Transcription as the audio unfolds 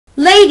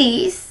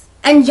Ladies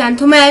and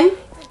gentlemen.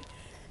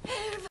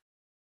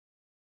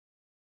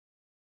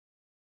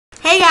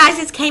 Hey guys,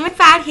 it's K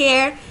McFad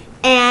here,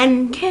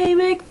 and K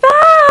McFad.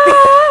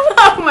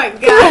 Oh my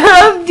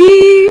god. Of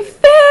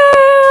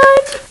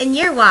defense. And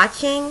you're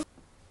watching.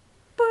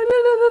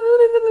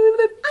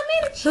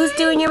 Who's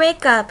doing your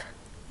makeup?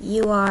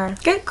 You are.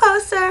 Get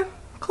closer,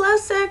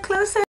 closer,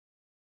 closer.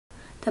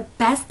 The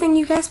best thing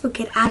you guys will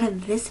get out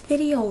of this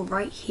video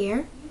right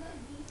here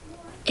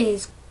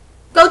is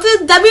go to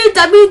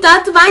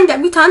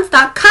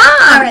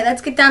www.debutantes.com. Alright, let's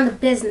get down to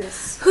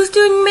business. Who's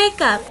doing your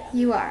makeup?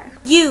 You are.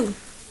 You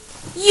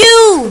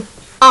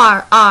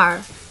are.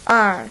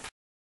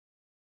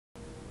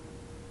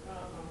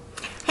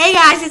 Hey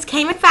guys, it's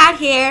K McFad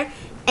here,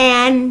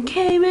 and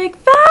K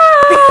McFad.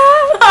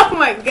 Oh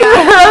my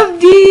god. Of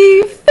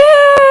defense.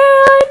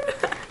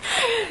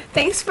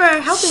 Thanks for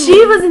helping me.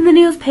 She was in the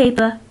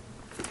newspaper.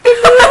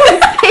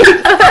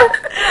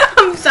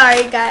 I'm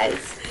sorry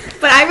guys,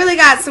 but I really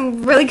got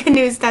some really good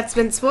news that's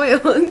been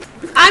spoiled. I'm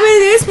in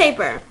the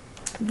newspaper.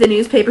 The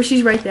newspaper,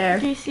 she's right there.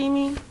 Do you see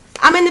me?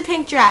 I'm in the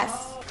pink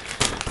dress.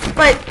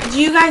 But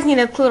you guys need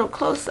a little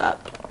close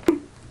up.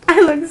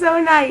 I look so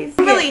nice.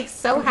 I'm really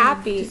so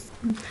happy.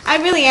 I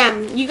really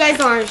am. You guys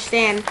don't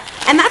understand.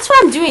 And that's why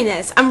I'm doing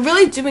this. I'm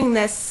really doing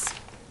this.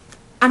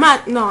 I'm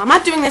not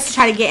doing this to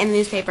try to get in the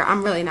newspaper.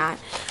 I'm really not.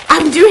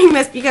 I'm doing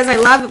this because I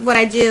love what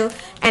I do.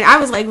 And I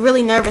was like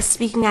really nervous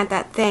speaking at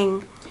that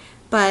thing.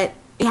 But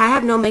yeah, I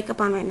have no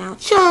makeup on right now.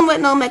 Chilling with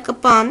no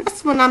makeup on.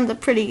 That's when I'm the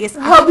prettiest.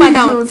 I hope I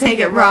don't take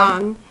it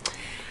wrong.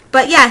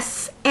 But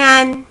yes,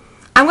 and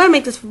I'm going to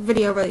make this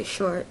video really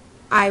short.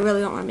 I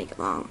really don't want to make it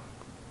long.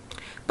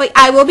 But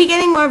I will be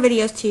getting more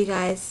videos to you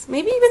guys.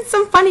 Maybe even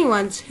some funny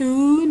ones.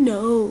 Who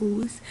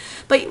knows?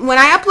 But when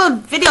I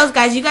upload videos,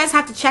 guys, you guys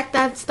have to check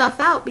that stuff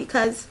out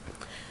because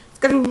it's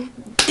going to be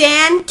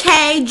Dan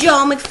K.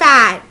 Joe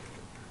McFad.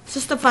 It's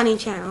just a funny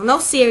channel. No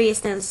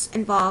seriousness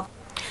involved.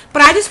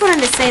 But I just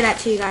wanted to say that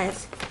to you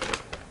guys.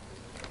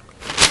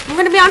 I'm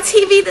going to be on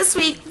TV this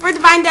week for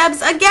Divine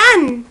Debs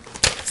again.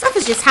 Stuff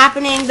is just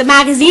happening. The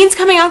magazine's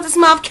coming out this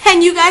month.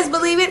 Can you guys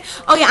believe it?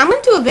 Oh yeah, I'm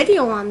going to do a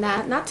video on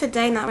that. Not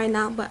today, not right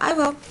now, but I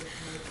will.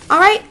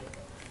 Alright.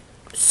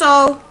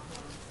 So,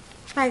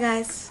 bye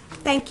guys.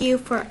 Thank you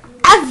for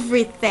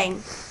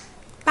everything.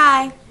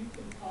 Bye.